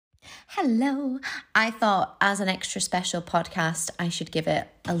Hello. I thought as an extra special podcast, I should give it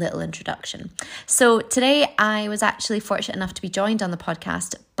a little introduction. So today I was actually fortunate enough to be joined on the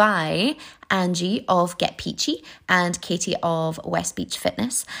podcast by Angie of Get Peachy and Katie of West Beach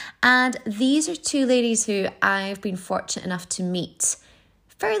Fitness. And these are two ladies who I've been fortunate enough to meet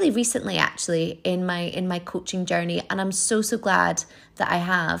fairly recently, actually, in my coaching journey. And I'm so glad that I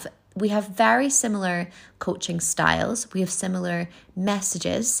have. We have very similar coaching styles. We have similar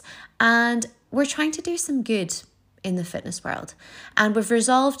messages, and we're trying to do some good in the fitness world. And we've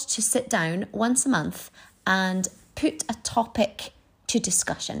resolved to sit down once a month and put a topic to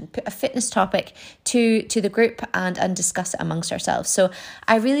discussion, put a fitness topic to the group and discuss it amongst ourselves. So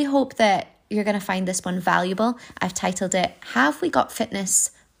I really hope that you're going to find this one valuable. I've titled it, Have We Got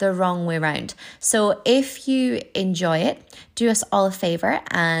Fitness the Wrong Way Round? So if you enjoy it, do us all a favor,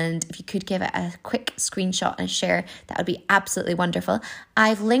 and if you could give it a quick screenshot and share, that would be absolutely wonderful.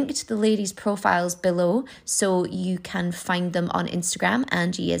 I've linked the ladies' profiles below so you can find them on Instagram.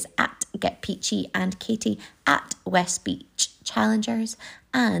 Angie is at Get Peachy and Katie at West Beach Challengers.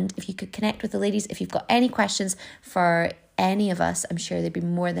 And if you could connect with the ladies, if you've got any questions for any of us, I'm sure they'd be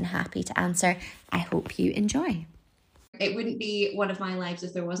more than happy to answer. I hope you enjoy. It wouldn't be one of my lives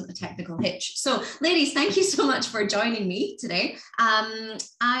if there wasn't a technical hitch. So, ladies, thank you so much for joining me today.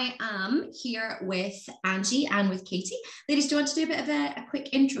 I am here with Angie and with Katie. Ladies, do you want to do a bit of a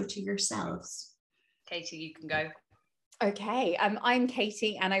quick intro to yourselves? Katie, you can go. Okay, I'm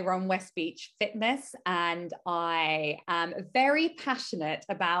Katie and I run West Beach Fitness, and I am very passionate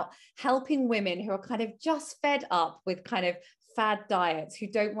about helping women who are kind of just fed up with kind of fad diets, who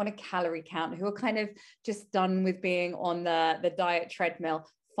don't want a calorie count, who are kind of just done with being on the diet treadmill,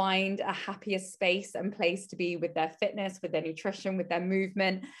 find a happier space and place to be with their fitness, with their nutrition, with their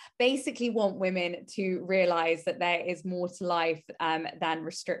movement. Basically want women to realize that there is more to life than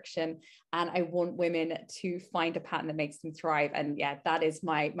restriction. And I want women to find a pattern that makes them thrive. And yeah, that is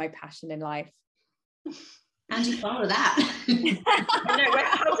my passion in life. Angie, follow that. I know,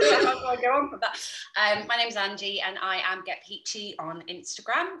 how do I go on from that? My name's Angie and I am Get Peachy on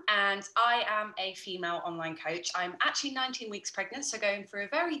Instagram, and I am a female online coach. I'm actually 19 weeks pregnant, so going through a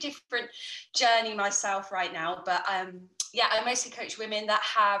very different journey myself right now. But yeah, I mostly coach women that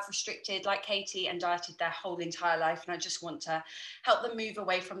have restricted, like Katie, and dieted their whole entire life. And I just want to help them move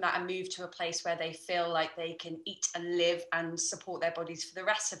away from that and move to a place where they feel like they can eat and live and support their bodies for the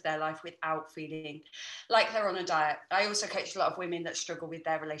rest of their life without feeling like they're on a diet. I also coach a lot of women that struggle with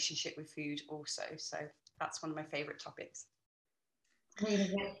their relationship with food also. So that's one of my favorite topics. We're going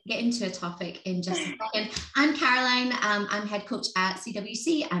to get into a topic in just a second. I'm Caroline. I'm head coach at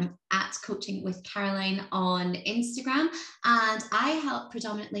CWC. I'm at Coaching with Caroline on Instagram. And I help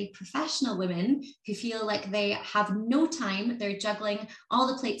predominantly professional women who feel like they have no time. They're juggling all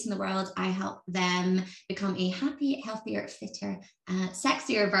the plates in the world. I help them become a happy, healthier, fitter,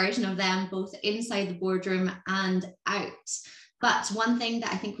 sexier version of them, both inside the boardroom and out. But one thing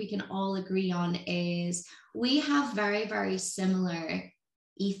that I think we can all agree on is we have very, very similar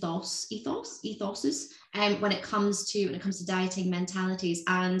ethoses when it comes to dieting mentalities.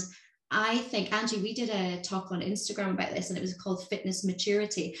 And I think, Angie, we did a talk on Instagram about this, and it was called Fitness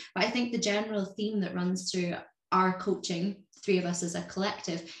Maturity. But I think the general theme that runs through our coaching, three of us as a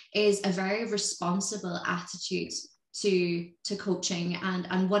collective, is a very responsible attitude to coaching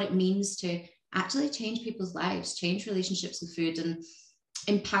and what it means to actually change people's lives, change relationships with food, and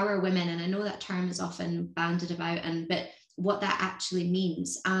empower women. And I know that term is often bandied about, but what that actually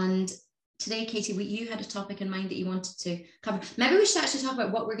means. And today, Katie, you had a topic in mind that you wanted to cover. Maybe we should actually talk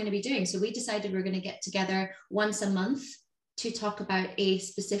about what we're going to be doing. So we decided we're going to get together once a month to talk about a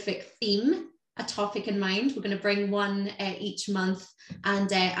specific theme, a topic in mind. We're going to bring one each month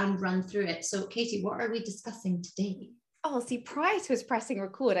and run through it. So Katie, what are we discussing today? Oh, see, prior to us pressing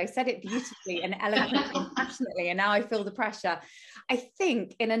record, I said it beautifully and eloquently and passionately, and now I feel the pressure. I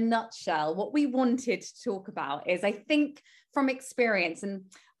think in a nutshell, what we wanted to talk about is, I think from experience, and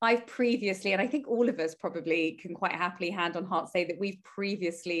I've previously, and I think all of us probably can quite happily hand on heart say that we've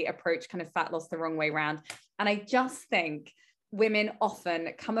previously approached kind of fat loss the wrong way around. And I just think women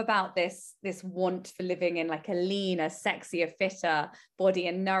often come about this want for living in like a leaner, sexier, fitter body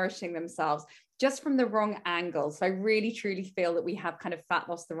and nourishing themselves just from the wrong angle. So I really truly feel that we have kind of fat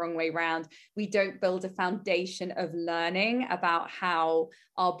loss the wrong way around. We don't build a foundation of learning about how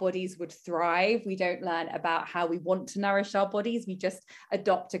our bodies would thrive. We don't learn about how we want to nourish our bodies. We just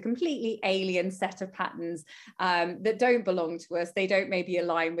adopt a completely alien set of patterns that don't belong to us. They don't maybe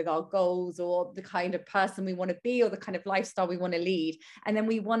align with our goals or the kind of person we want to be or the kind of lifestyle we want to lead. And then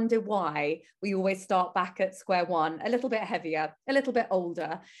we wonder why we always start back at square one, a little bit heavier, a little bit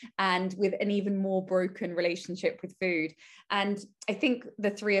older, and with an even more broken relationship with food. And I think the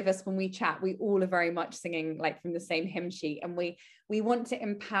three of us, when we chat, we all are very much singing like from the same hymn sheet, and we want to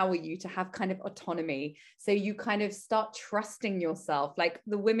empower you to have kind of autonomy, so you kind of start trusting yourself. Like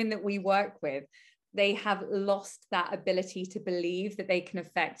the women that we work with, they have lost that ability to believe that they can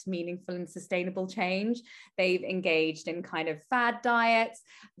affect meaningful and sustainable change. They've engaged in kind of fad diets.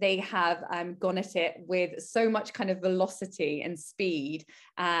 They have gone at it with so much kind of velocity and speed,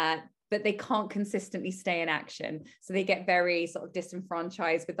 but they can't consistently stay in action. So they get very sort of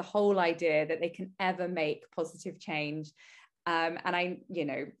disenfranchised with the whole idea that they can ever make positive change. And I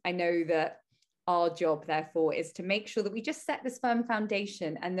know that our job, therefore, is to make sure that we just set this firm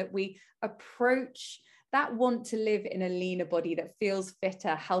foundation and that we approach that want to live in a leaner body that feels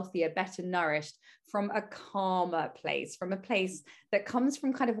fitter, healthier, better nourished from a calmer place, from a place that comes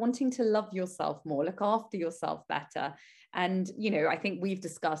from kind of wanting to love yourself more, look after yourself better. And, I think we've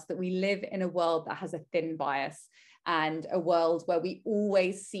discussed that we live in a world that has a thin bias, and a world where we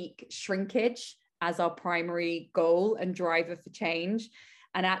always seek shrinkage as our primary goal and driver for change.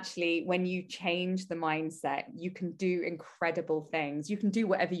 And actually, when you change the mindset, you can do incredible things. You can do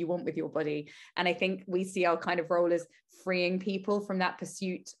whatever you want with your body. And I think we see our kind of role as freeing people from that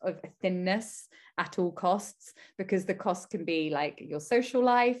pursuit of thinness at all costs, because the cost can be like your social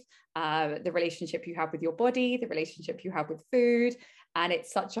life, the relationship you have with your body, the relationship you have with food. And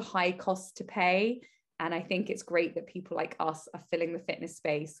it's such a high cost to pay. And I think it's great that people like us are filling the fitness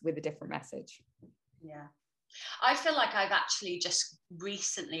space with a different message. Yeah. I feel like I've actually just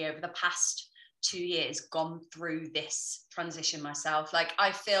recently, over the past 2 years, gone through this transition myself. Like,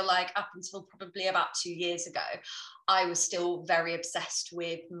 I feel like up until probably about 2 years ago, I was still very obsessed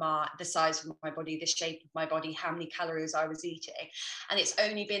with the size of my body, the shape of my body, how many calories I was eating. And it's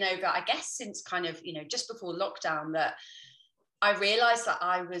only been over, I guess, since kind of, just before lockdown, that I realized that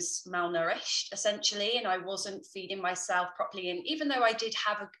I was malnourished essentially, and I wasn't feeding myself properly. And even though I did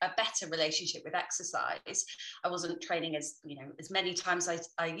have a better relationship with exercise, I wasn't training as many times as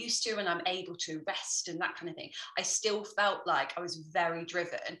I used to, and I'm able to rest and that kind of thing. I still felt like I was very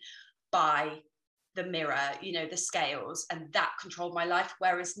driven by the mirror, the scales, and that controlled my life.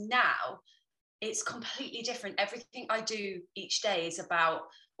 Whereas now it's completely different. Everything I do each day is about,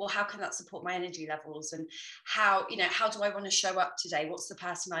 well, how can that support my energy levels, and how do I want to show up today? What's the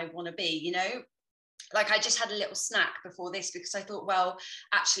person I want to be? Like, I just had a little snack before this because I thought, well,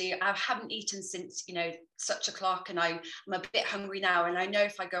 actually, I haven't eaten since, such a clock, and I'm a bit hungry now. And I know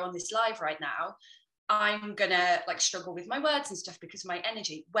if I go on this live right now, I'm gonna struggle with my words and stuff because of my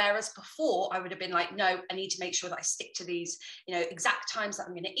energy. Whereas before I would have been like, no, I need to make sure that I stick to these, exact times that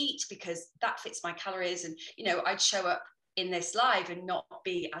I'm going to eat, because that fits my calories. And, I'd show up in this live and not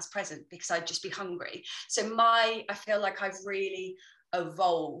be as present because I'd just be hungry. So I feel like I've really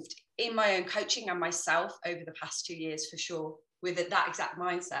evolved in my own coaching and myself over the past 2 years, for sure, with that exact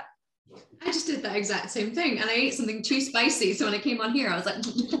mindset. I just did that exact same thing, and I ate something too spicy. So when I came on here, I was like,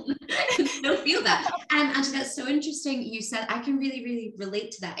 I can still feel that. And actually, that's so interesting. You said, I can really, really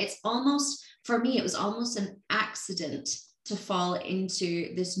relate to that. It's almost, for me, it was almost an accident to fall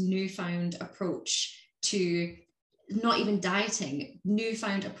into this newfound approach to not even dieting,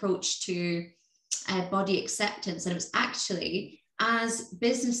 newfound approach to body acceptance. And it was actually, as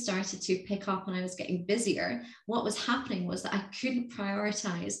business started to pick up and I was getting busier, what was happening was that I couldn't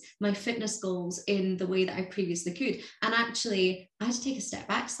prioritize my fitness goals in the way that I previously could. And actually, I had to take a step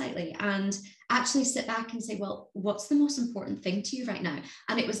back slightly and actually sit back and say, well, what's the most important thing to you right now?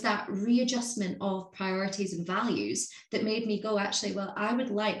 And it was that readjustment of priorities and values that made me go, actually, well, I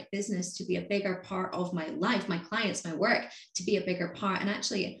would like business to be a bigger part of my life, my clients, my work to be a bigger part. And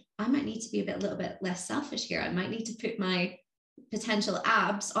actually, I might need to be a little bit less selfish here. I might need to put my potential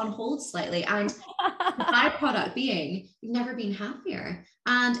abs on hold slightly, and the byproduct being you've never been happier,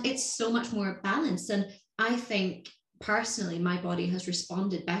 and it's so much more balanced. And I think personally my body has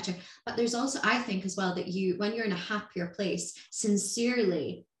responded better, but there's also, I think as well, that when you're in a happier place,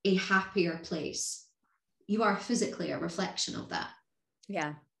 sincerely a happier place, you are physically a reflection of that.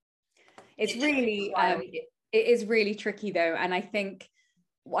 Yeah, it's really it is really tricky though. And I think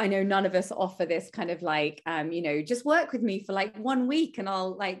I know none of us offer this kind of like, just work with me for like 1 week and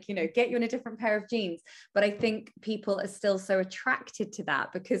I'll like, get you in a different pair of jeans. But I think people are still so attracted to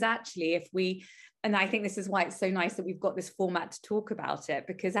that, because actually and I think this is why it's so nice that we've got this format to talk about it,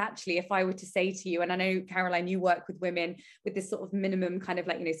 because actually if I were to say to you, and I know, Caroline, you work with women with this sort of minimum kind of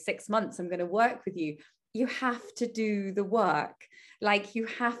like, 6 months, I'm going to work with you. You have to do the work. Like, you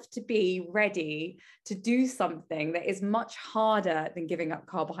have to be ready to do something that is much harder than giving up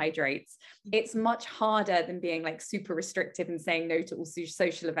carbohydrates. It's much harder than being like super restrictive and saying no to all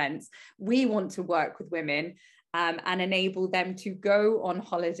social events. We want to work with women and enable them to go on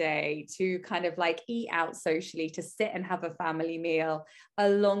holiday, to kind of like eat out socially, to sit and have a family meal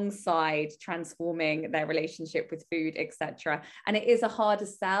alongside transforming their relationship with food, etc. And it is a harder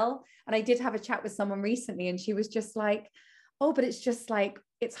sell. And I did have a chat with someone recently, and she was just like, oh, but it's just like,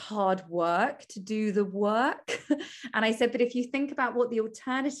 it's hard work to do the work. And I said, but if you think about what the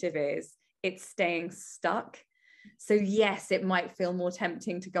alternative is, it's staying stuck. So yes, it might feel more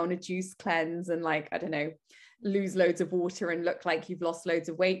tempting to go on a juice cleanse and like, I don't know, lose loads of water and look like you've lost loads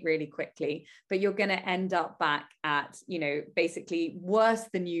of weight really quickly, but you're going to end up back at, basically worse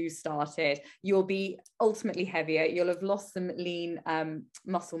than you started. You'll be ultimately heavier. You'll have lost some lean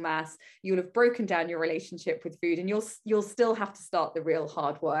muscle mass. You'll have broken down your relationship with food, and you'll still have to start the real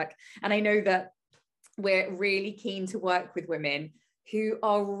hard work. And I know that we're really keen to work with women who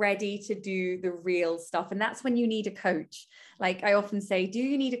are ready to do the real stuff. And that's when you need a coach. Like I often say, do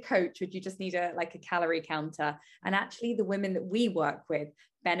you need a coach, or do you just need a calorie counter? And actually the women that we work with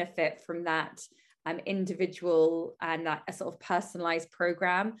benefit from that individual and that a sort of personalized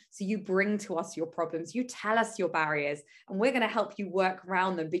program. So you bring to us your problems, you tell us your barriers, and we're going to help you work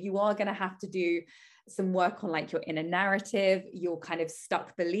around them. But you are going to have to do some work on like your inner narrative, your kind of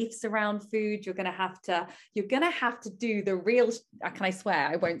stuck beliefs around food. You're going to have to do the real, can I swear?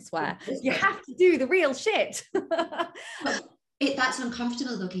 I won't swear. You have to do the real shit. That's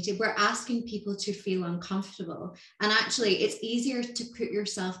uncomfortable though, Katie. We're asking people to feel uncomfortable. And actually it's easier to put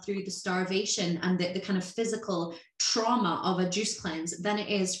yourself through the starvation and the kind of physical trauma of a juice cleanse than it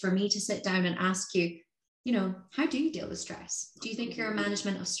is for me to sit down and ask you, how do you deal with stress? Do you think your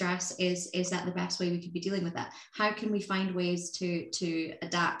management of stress is that the best way we could be dealing with that? How can we find ways to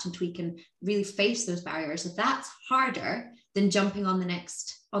adapt and tweak and really face those barriers? If that's harder than jumping on the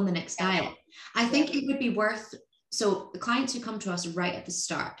next diet, I think it would be worth. So the clients who come to us right at the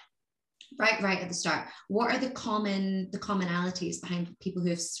start, what are the commonalities behind people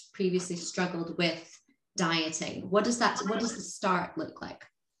who have previously struggled with dieting? What does the start look like?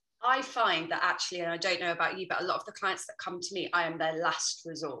 I find that actually, and I don't know about you, but a lot of the clients that come to me, I am their last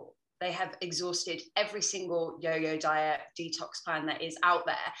resort. They have exhausted every single yo-yo diet detox plan that is out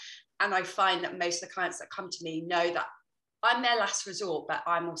there. And I find that most of the clients that come to me know that I'm their last resort, but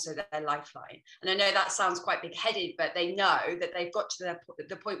I'm also their lifeline. And I know that sounds quite big-headed, but they know that they've got to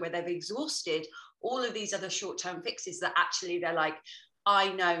the point where they've exhausted all of these other short-term fixes that actually they're like,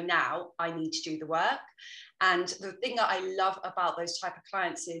 I know now I need to do the work. And the thing that I love about those type of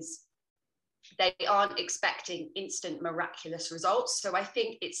clients is they aren't expecting instant miraculous results. So I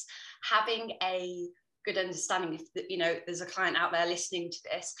think it's having a good understanding, if there's a client out there listening to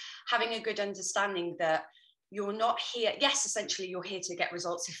this, having a good understanding that you're not here, yes, essentially you're here to get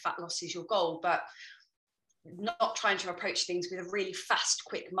results if fat loss is your goal, but not trying to approach things with a really fast,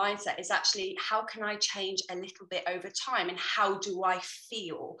 quick mindset. Is actually, how can I change a little bit over time, and how do I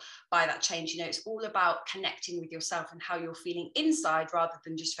feel by that change? It's all about connecting with yourself and how you're feeling inside, rather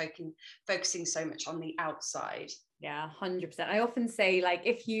than just focusing so much on the outside. Yeah, 100%. I often say, like,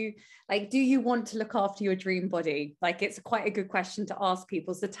 if you do you want to look after your dream body? Like, it's quite a good question to ask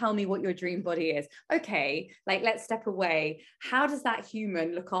people. So tell me what your dream body is. Okay, like, let's step away. How does that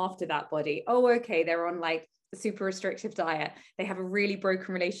human look after that body? Oh, okay, they're on like a super restrictive diet. They have a really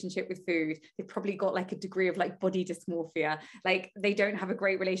broken relationship with food. They've probably got like a degree of like body dysmorphia. Like, they don't have a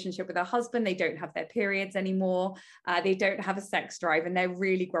great relationship with their husband. They don't have their periods anymore. They don't have a sex drive, and they're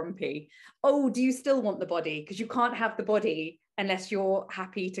really grumpy. Oh, do you still want the body? Because you can't have the body unless you're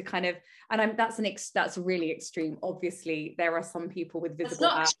happy to kind of, and that's really extreme. Obviously, there are some people with visible.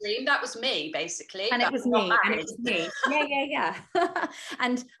 That's not extreme. That was me, basically. And it was me. Yeah.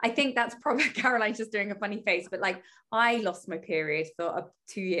 And I think that's probably Caroline just doing a funny face, but like, I lost my period for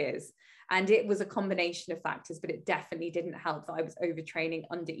 2 years. And it was a combination of factors, but it definitely didn't help that I was overtraining,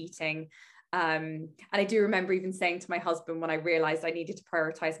 under eating. And I do remember even saying to my husband, when I realized I needed to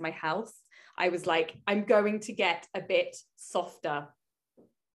prioritize my health, I was like, I'm going to get a bit softer.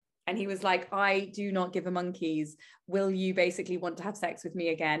 And he was like, I do not give a monkey's. Will you basically want to have sex with me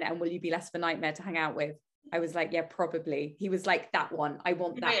again? And will you be less of a nightmare to hang out with? I was like, yeah, probably. He was like, that one. I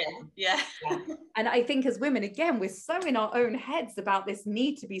want that one. Yeah. And I think as women, again, we're so in our own heads about this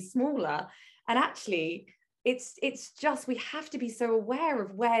need to be smaller. And actually, it's just, we have to be so aware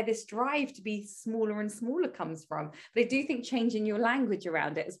of where this drive to be smaller and smaller comes from. But I do think changing your language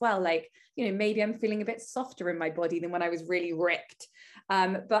around it as well, like, you know, maybe I'm feeling a bit softer in my body than when I was really ripped.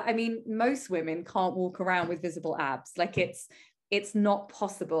 But I mean, most women can't walk around with visible abs. Like it's not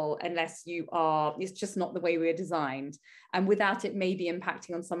possible unless you are, it's just not the way we're designed. And without it maybe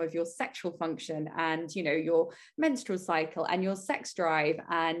impacting on some of your sexual function and, you know, your menstrual cycle and your sex drive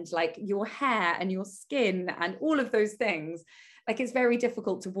and like your hair and your skin and all of those things. Like it's very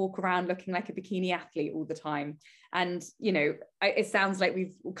difficult to walk around looking like a bikini athlete all the time. And, you know, it sounds like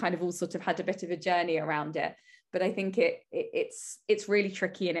we've kind of all sort of had a bit of a journey around it. But I think it's really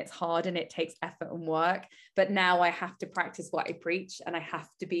tricky and it's hard and it takes effort and work. But now I have to practice what I preach, and I have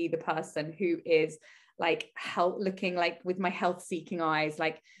to be the person who is like looking like with my health seeking eyes,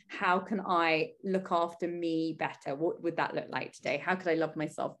 like how can I look after me better? What would that look like today? How could I love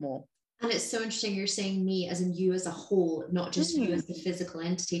myself more? And it's so interesting you're saying me as in you as a whole, not just you as the physical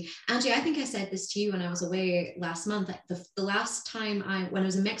entity. Angie, I think I said this to you when I was away last month. The last time when I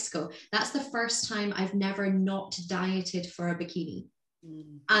was in Mexico, that's the first time I've never not dieted for a bikini.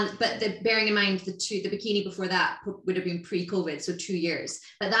 But bearing in mind the bikini before that would have been pre-COVID, so 2 years.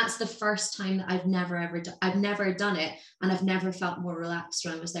 But that's the first time that I've never done it, and I've never felt more relaxed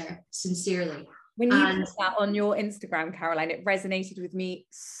when I was there, sincerely. When you put that on your Instagram, Caroline, it resonated with me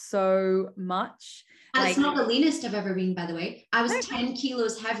so much. And it's not the leanest I've ever been, by the way. I was 10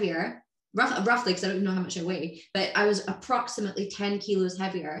 kilos heavier, roughly, because I don't even know how much I weigh, but I was approximately 10 kilos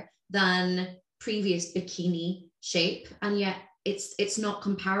heavier than previous bikini shape. And yet it's not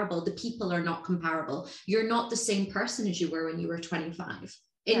comparable. The people are not comparable. You're not the same person as you were when you were 25,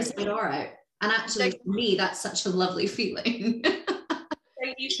 inside or out. And actually, for me, that's such a lovely feeling.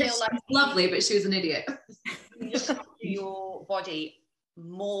 You feel like lovely, but she was an idiot. You look after your body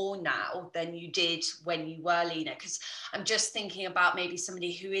more now than you did when you were leaner, because I'm just thinking about maybe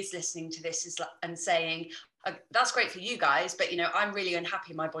somebody who is listening to this and saying, that's great for you guys, but you know, I'm really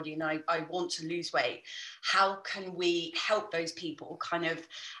unhappy in my body and I want to lose weight. How can we help those people kind of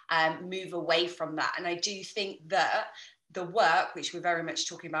move away from that? And I do think that the work, which we're very much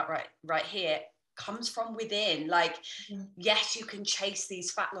talking about right here, comes from within. Like, yes, you can chase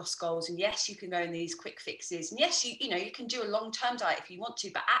these fat loss goals, and yes, you can go in these quick fixes, and yes, you know, you can do a long-term diet if you want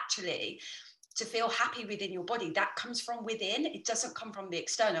to, but actually to feel happy within your body, that comes from within. It doesn't come from the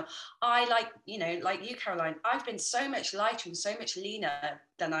external. I like you, Caroline, I've been so much lighter and so much leaner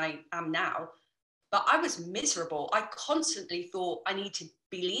than I am now, but I was miserable. I constantly thought I need to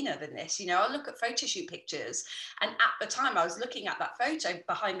be leaner than this. You know, I look at photo shoot pictures, and at the time I was looking at that photo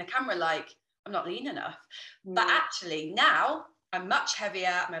behind the camera like, I'm not lean enough. But actually now I'm much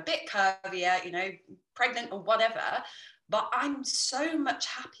heavier, I'm a bit curvier, you know, pregnant or whatever, but I'm so much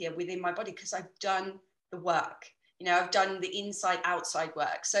happier within my body because I've done the work. You know, I've done the inside outside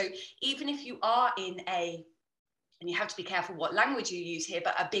work. So even if you are in and you have to be careful what language you use here,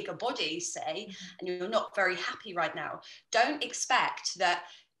 but a bigger body, say, and you're not very happy right now, don't expect that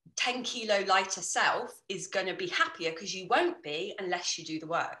 10 kilo lighter self is going to be happier, because you won't be unless you do the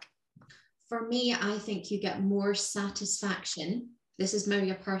work. For me, I think you get more satisfaction. This is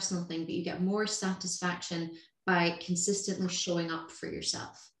maybe a personal thing, but you get more satisfaction by consistently showing up for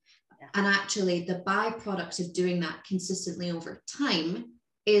yourself. Yeah. And actually, the byproduct of doing that consistently over time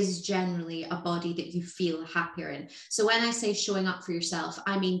is generally a body that you feel happier in. So when I say showing up for yourself,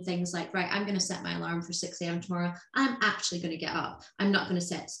 I mean things like, right, I'm going to set my alarm for 6 a.m. tomorrow. I'm actually going to get up. I'm not going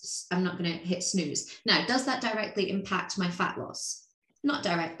to hit snooze. Now, does that directly impact my fat loss? Not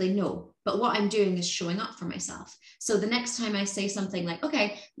directly, no. But what I'm doing is showing up for myself. So the next time I say something like,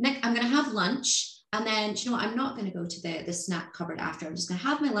 okay, Nick, I'm going to have lunch. And then, you know what, I'm not going to go to the snack cupboard after. I'm just going to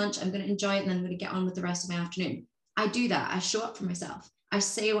have my lunch. I'm going to enjoy it. And then I'm going to get on with the rest of my afternoon. I do that. I show up for myself. I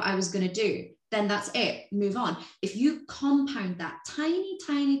say what I was going to do. Then that's it. Move on. If you compound that tiny,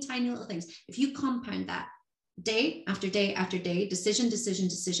 tiny, tiny little things, if you compound that day after day after day, decision,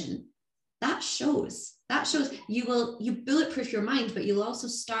 that shows you bulletproof your mind, but you'll also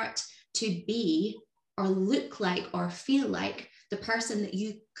start to be or look like or feel like the person that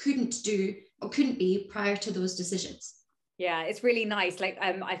you couldn't do or couldn't be prior to those decisions. Yeah, it's really nice. Like,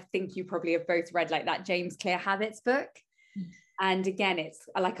 I think you probably have both read like that James Clear Habits book. And again, it's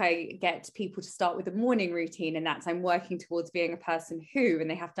like I get people to start with a morning routine, and that's I'm working towards being a person who, and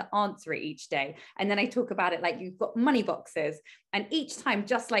they have to answer it each day. And then I talk about it like you've got money boxes. And each time,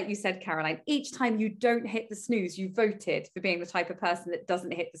 just like you said, Caroline, each time you don't hit the snooze, you voted for being the type of person that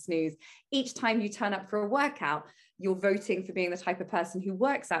doesn't hit the snooze. Each time you turn up for a workout, you're voting for being the type of person who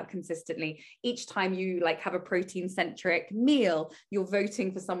works out consistently. Each time you like have a protein centric meal, you're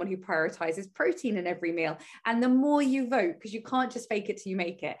voting for someone who prioritizes protein in every meal. And the more you vote, because you can't just fake it till you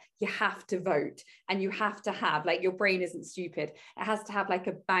make it, you have to vote, and you have to have, like, your brain isn't stupid. It has to have like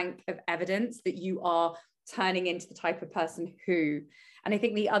a bank of evidence that you are turning into the type of person who. And I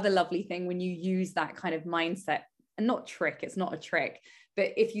think the other lovely thing when you use that kind of mindset, and not trick, it's not a trick,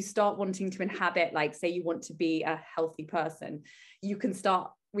 but if you start wanting to inhabit, like, say you want to be a healthy person, you can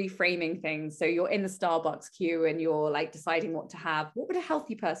start reframing things. So you're in the Starbucks queue and you're like deciding what to have. What would a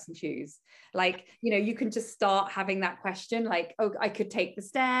healthy person choose? Like, you know, you can just start having that question, like, oh, I could take the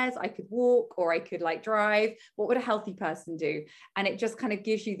stairs, I could walk, or I could like drive. What would a healthy person do? And it just kind of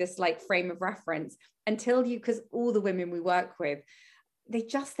gives you this like frame of reference until you, because all the women we work with, they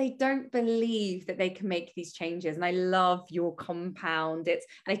don't believe that they can make these changes. And I love your compound. And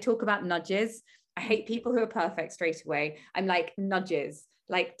I talk about nudges. I hate people who are perfect straight away. I'm like, nudges,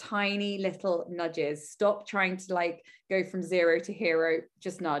 like tiny little nudges. Stop trying to like go from 0 to hero,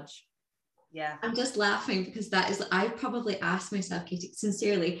 just nudge. Yeah, I'm just laughing because that is, I probably ask myself, Katie,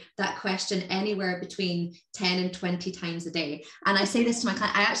 sincerely, that question anywhere between 10 and 20 times a day. And I say this to my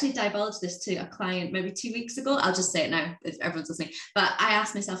client. I actually divulged this to a client maybe 2 weeks ago. I'll just say it now if everyone's listening. But I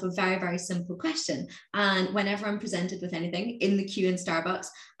asked myself a very, very simple question. And whenever I'm presented with anything in the queue in Starbucks,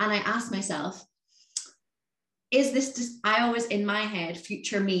 and I ask myself, is this just, I always, in my head,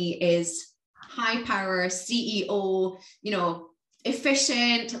 future me is high power, CEO, you know,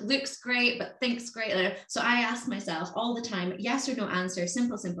 efficient, looks great, but thinks great. So I ask myself all the time, yes or no answer,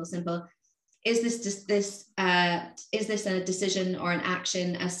 simple, simple, simple. Is this a decision or an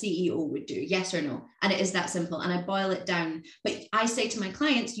action a CEO would do? Yes or no? And it is that simple. And I boil it down. But I say to my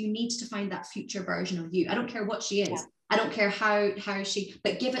clients, you need to find that future version of you. I don't care what she is. Yeah. I don't care how she,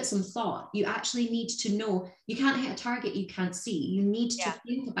 but give it some thought. You actually need to know. You can't hit a target you can't see. You need to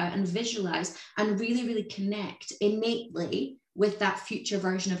think about and visualize and really, really connect innately with that future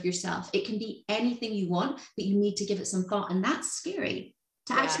version of yourself. It can be anything you want, but you need to give it some thought. And that's scary.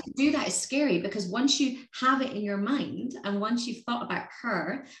 To actually do that is scary, because once you have it in your mind and once you've thought about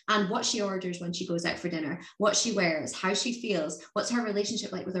her and what she orders when she goes out for dinner, what she wears, how she feels, what's her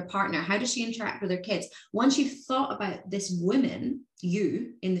relationship like with her partner, how does she interact with her kids, once you've thought about this woman,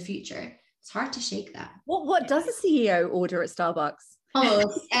 you in the future, it's hard to shake that. What does a CEO order at Starbucks?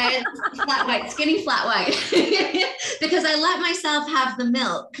 Oh, flat white, skinny flat white. Because I let myself have the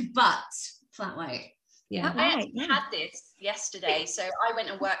milk, but flat white. Yeah, I actually had this yesterday. So I went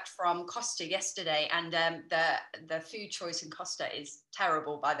and worked from Costa yesterday, and the food choice in Costa is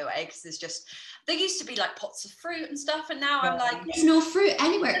terrible, by the way, because there used to be like pots of fruit and stuff, and now I'm like, there's no fruit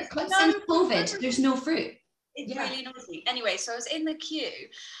anywhere. Since COVID, there's no fruit. It's really noisy. Anyway, so I was in the queue,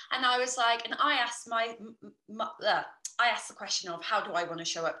 and I was like, and I asked I asked the question of, how do I want to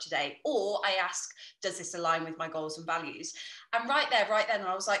show up today? Or I ask, does this align with my goals and values? And right then,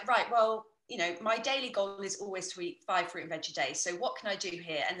 I was like, right, well, you know, my daily goal is always to eat 5 fruit and veg a day. So what can I do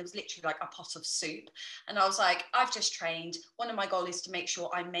here? And there was literally like a pot of soup. And I was like, I've just trained. One of my goals is to make sure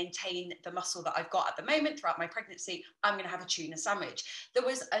I maintain the muscle that I've got at the moment throughout my pregnancy. I'm going to have a tuna sandwich. There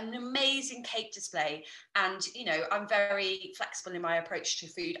was an amazing cake display. And, you know, I'm very flexible in my approach to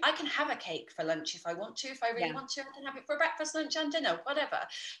food. I can have a cake for lunch if I want to. If I really want to, I can have it for breakfast, lunch and dinner, whatever.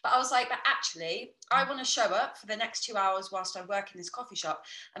 But I was like, but actually, I want to show up for the next 2 hours whilst I work in this coffee shop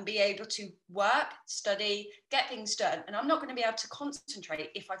and be able to work, study, get things done. And I'm not going to be able to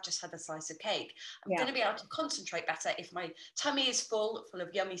concentrate if I've just had a slice of cake. I'm going to be able to concentrate better if my tummy is full of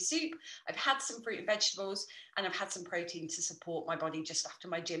yummy soup, I've had some fruit and vegetables, and I've had some protein to support my body just after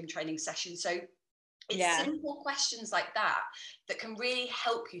my gym training session. So it's simple questions like that that can really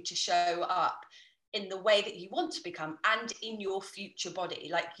help you to show up in the way that you want to become and in your future body.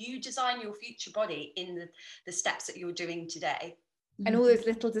 Like, you design your future body in the steps that you're doing today. And all those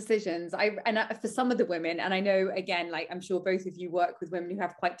little decisions. For some of the women, and I know, again, like, I'm sure both of you work with women who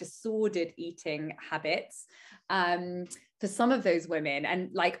have quite disordered eating habits. For some of those women, and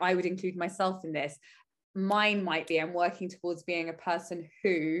like, I would include myself in this, mine might be, I'm working towards being a person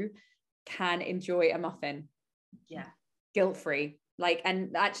who can enjoy a muffin. Yeah. Guilt-free. Like,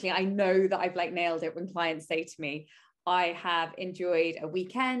 and actually, I know that I've like nailed it when clients say to me, I have enjoyed a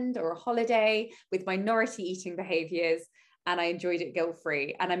weekend or a holiday with minority eating behaviors. and I enjoyed it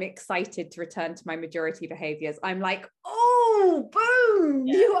guilt-free, and I'm excited to return to my majority behaviors, I'm like, oh, boom,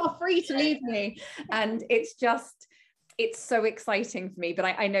 you are free to leave me. And it's so exciting for me. But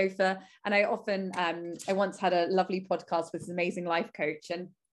I know and I often, I once had a lovely podcast with this amazing life coach, and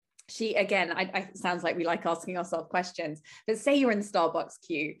she, again, it sounds like we like asking ourselves questions, but say you're in the Starbucks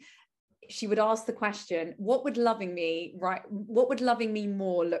queue, she would ask the question, what would loving me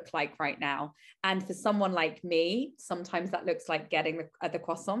more look like right now? And for someone like me, sometimes that looks like getting the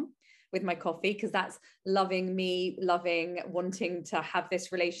croissant with my coffee, because that's loving me, wanting to have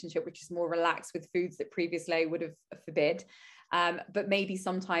this relationship which is more relaxed with foods that previously I would have forbid. But maybe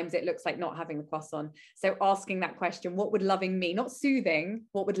sometimes it looks like not having the croissant. So asking that question, what would loving me, not soothing,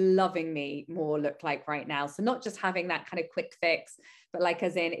 what would loving me more look like right now? So not just having that kind of quick fix, but like,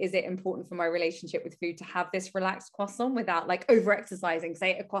 as in, is it important for my relationship with food to have this relaxed croissant without like over exercising,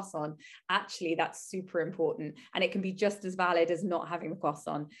 say a croissant? Actually, that's super important. And it can be just as valid as not having the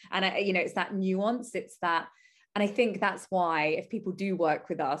croissant. And it's that nuance, it's that. And I think that's why if people do work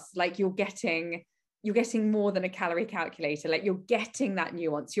with us, like you're getting more than a calorie calculator, like you're getting that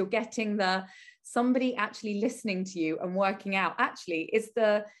nuance, you're getting somebody actually listening to you and working out, actually, is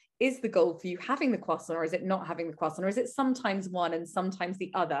the goal for you having the croissant, or is it not having the croissant, or is it sometimes one and sometimes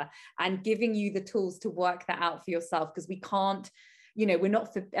the other, and giving you the tools to work that out for yourself. Because we can't, we're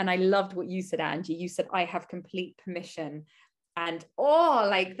not and I loved what you said, Angie. You said, I have complete permission. And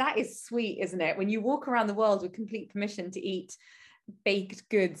like that is sweet, isn't it? When you walk around the world with complete permission to eat baked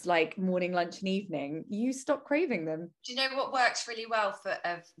goods like morning, lunch and evening, you stop craving them. Do you know what works really well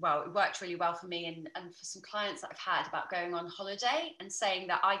it worked really well for me and for some clients that I've had, about going on holiday and saying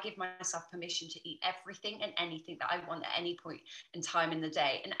that I give myself permission to eat everything and anything that I want at any point in time in the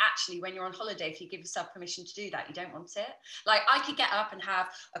day. And actually, when you're on holiday, if you give yourself permission to do that, you don't want it. Like, I could get up and have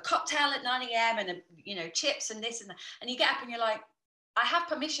a cocktail at 9 a.m. and chips and this and that, and you get up and you're like, I have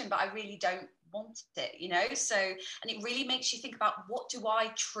permission, but I really don't want it, so, and it really makes you think about, what do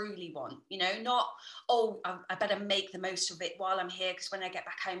I truly want, not, I better make the most of it while I'm here, because when I get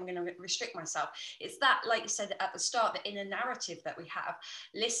back home I'm going to restrict myself. It's that, like you said at the start, the inner narrative that we have,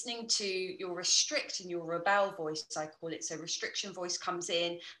 listening to your restrict and your rebel voice, I call it. So restriction voice comes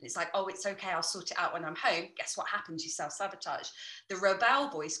in and it's like, oh, it's okay, I'll sort it out when I'm home. Guess what happens? You self-sabotage. The rebel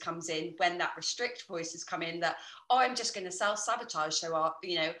voice comes in when that restrict voice has come in, that, oh, I'm just going to self-sabotage, so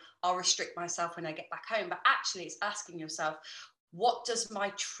I'll restrict myself when I get back home. But actually, it's asking yourself, what does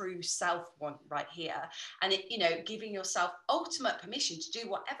my true self want right here? And giving yourself ultimate permission to do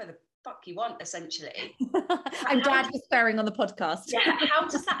whatever the fuck you want, essentially. I'm glad you're swearing on the podcast. Yeah, how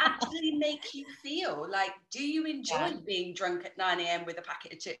does that actually make you feel? Like, do you enjoy being drunk at 9 a.m. with a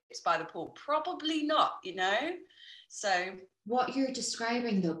packet of chips by the pool? Probably not, So what you're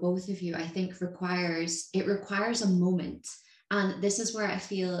describing, though, both of you, I think requires a moment. And this is where I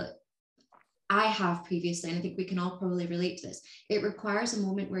feel I have previously, and I think we can all probably relate to this. It requires a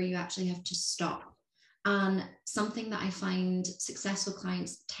moment where you actually have to stop. And something that I find successful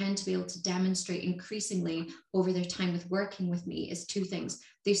clients tend to be able to demonstrate increasingly over their time with working with me is two things.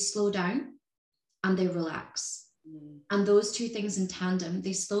 They slow down and they relax. And those two things in tandem,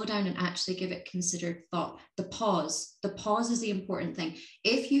 they slow down and actually give it considered thought. The pause is the important thing.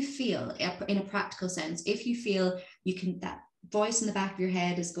 If you feel, in a practical sense, if you feel that voice in the back of your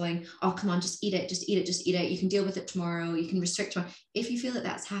head is going, oh, come on, just eat it. You can deal with it tomorrow. You can restrict tomorrow. If you feel that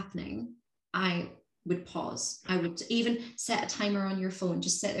that's happening, I would pause. I would even set a timer on your phone.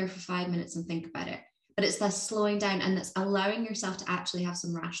 Just sit there for 5 minutes and think about it. But it's that slowing down, and that's allowing yourself to actually have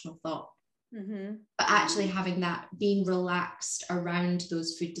some rational thought. Mm-hmm. But actually having that, being relaxed around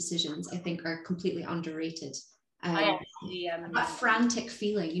those food decisions, I think are completely underrated. That frantic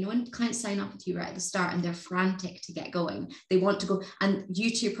feeling, when clients sign up with you right at the start and they're frantic to get going, they want to go, and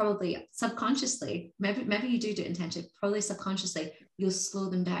you two probably subconsciously, maybe you do it intentionally, probably subconsciously, you'll slow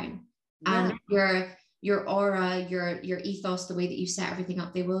them down. And your aura, your ethos, the way that you set everything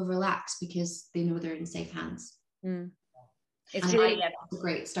up, they will relax because they know they're in safe hands. It's really a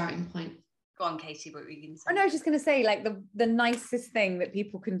great starting point. Go on, Katie, what were you going to say? Oh, no, I was just going to say, like, the nicest thing that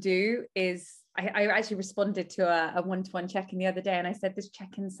people can do is, I actually responded to a one-to-one check-in the other day, and I said, this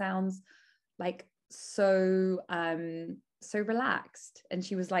check-in sounds like so relaxed. And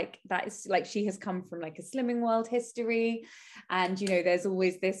she was like, that is like, she has come from like a Slimming World history. And, there's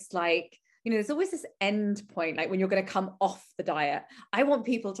always this like, there's always this end point, like when you're going to come off the diet. I want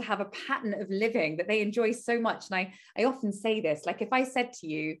people to have a pattern of living that they enjoy so much. And I often say this, like, if I said to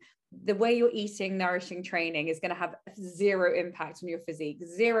you, the way you're eating, nourishing, training is going to have zero impact on your physique,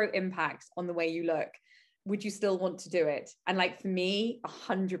 zero impact on the way you look, would you still want to do it? And like for me,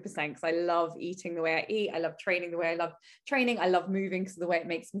 100%, because I love eating the way I eat. I love training the way I love training. I love moving because of the way it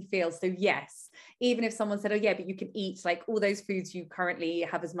makes me feel. So yes, even if someone said, oh yeah, but you can eat like all those foods you currently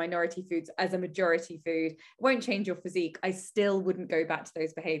have as minority foods as a majority food, it won't change your physique, I still wouldn't go back to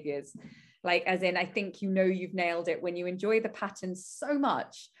those behaviors. Like, as in, I think, you've nailed it. When you enjoy the pattern so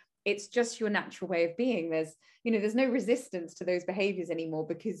much, it's just your natural way of being. There's no resistance to those behaviors anymore,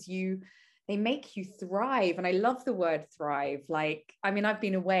 because they make you thrive. And I love the word thrive. Like, I mean, I've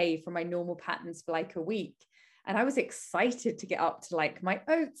been away from my normal patterns for like a week, and I was excited to get up to like my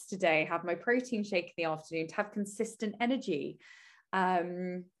oats today, have my protein shake in the afternoon, to have consistent energy.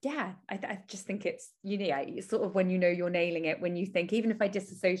 I just think it's it's sort of when you're nailing it, when you think, even if I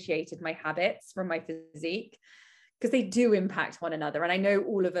disassociated my habits from my physique, because they do impact one another. And I know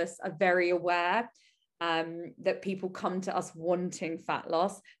all of us are very aware that people come to us wanting fat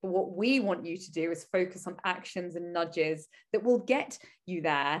loss, but what we want you to do is focus on actions and nudges that will get you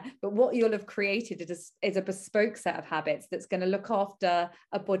there. But what you'll have created is a bespoke set of habits that's going to look after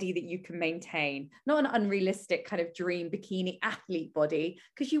a body that you can maintain, not an unrealistic kind of dream bikini athlete body,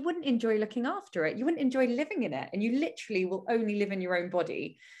 because you wouldn't enjoy looking after it. You wouldn't enjoy living in it, and you literally will only live in your own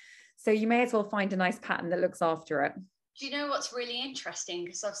body. So you may as well find a nice pattern that looks after it. Do you know what's really interesting?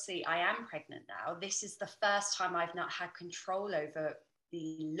 Because obviously I am pregnant now. This is the first time I've not had control over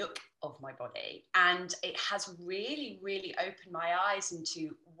the look of my body. And it has really, really opened my eyes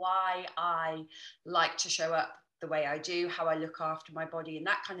into why I like to show up the way I do, how I look after my body and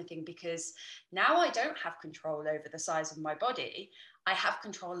that kind of thing. Because now I don't have control over the size of my body. I have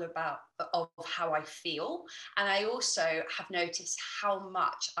control of how I feel. And I also have noticed how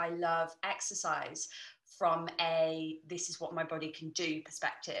much I love exercise from this is what my body can do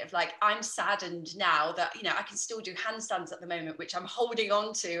perspective. Like, I'm saddened now that, I can still do handstands at the moment, which I'm holding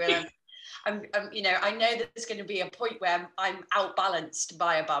on to. And I'm I know that there's going to be a point where I'm outbalanced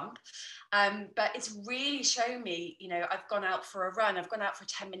by a bump. But it's really shown me, I've gone out for a run, I've gone out for a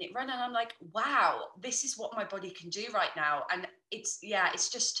 10-minute run, and I'm like, wow, this is what my body can do right now. And it's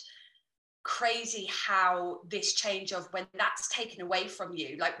just crazy how this change of when that's taken away from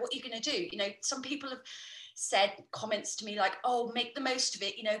you, like, what are you going to do? Some people have said comments to me like, oh, make the most of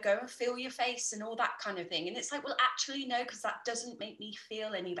it, go and feel your face and all that kind of thing. And it's like, well, actually, no, because that doesn't make me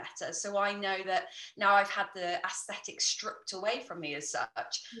feel any better. So I know that now I've had the aesthetic stripped away from me as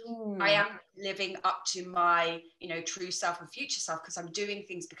such. I am living up to my, true self and future self, because I'm doing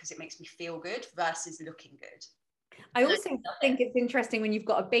things because it makes me feel good versus looking good. I also think it's interesting when you've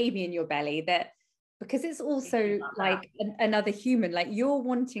got a baby in your belly, that because it's also like another human, like, you're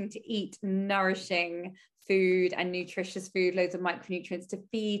wanting to eat nourishing food and nutritious food, loads of micronutrients to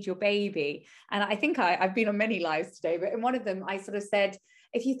feed your baby. And I think I've been on many lives today, but in one of them I sort of said,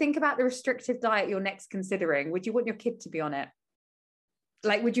 if you think about the restrictive diet you're next considering, would you want your kid to be on it?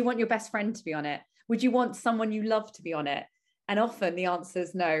 Like, would you want your best friend to be on it? Would you want someone you love to be on it? And often the answer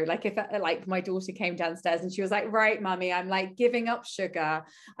is no. Like, if like my daughter came downstairs and she was like, right, mummy, I'm like giving up sugar.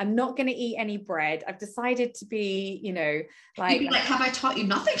 I'm not going to eat any bread. I've decided to be, like, you'd be like, have I taught you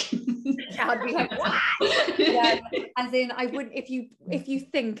nothing? I'd be like, what? Yeah, as in, I wouldn't, if you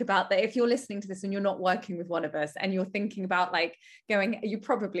think about that, if you're listening to this and you're not working with one of us and you're thinking about like going, you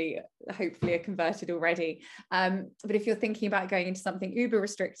probably, hopefully, are converted already. But if you're thinking about going into something uber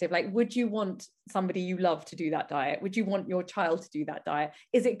restrictive, like, would you want somebody you love to do that diet? Would you want your child to do that diet?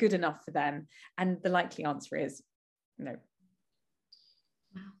 Is it good enough for them? And the likely answer is no.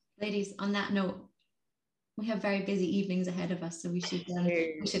 Wow. Ladies, on that note, we have very busy evenings ahead of us, so we should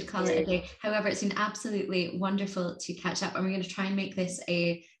call it a day. However, it's been absolutely wonderful to catch up, and we're going to try and make this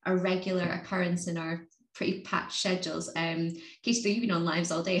a regular occurrence in our pretty packed schedules. Katie, you've been on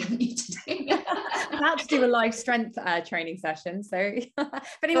lives all day, haven't you, today? I'm about to do a live strength training session, so if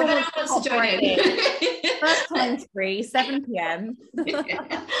anyone wants to join in, first time's free, 7 p.m.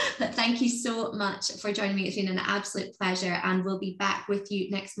 But thank you so much for joining me. It's been an absolute pleasure, and we'll be back with you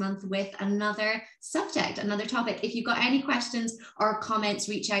next month with another subject, another topic. If you've got any questions or comments,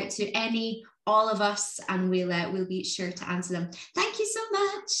 reach out to all of us, and we'll be sure to answer them. Thank you so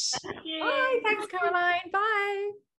much. Thank you. Bye. Thanks, Caroline. Bye.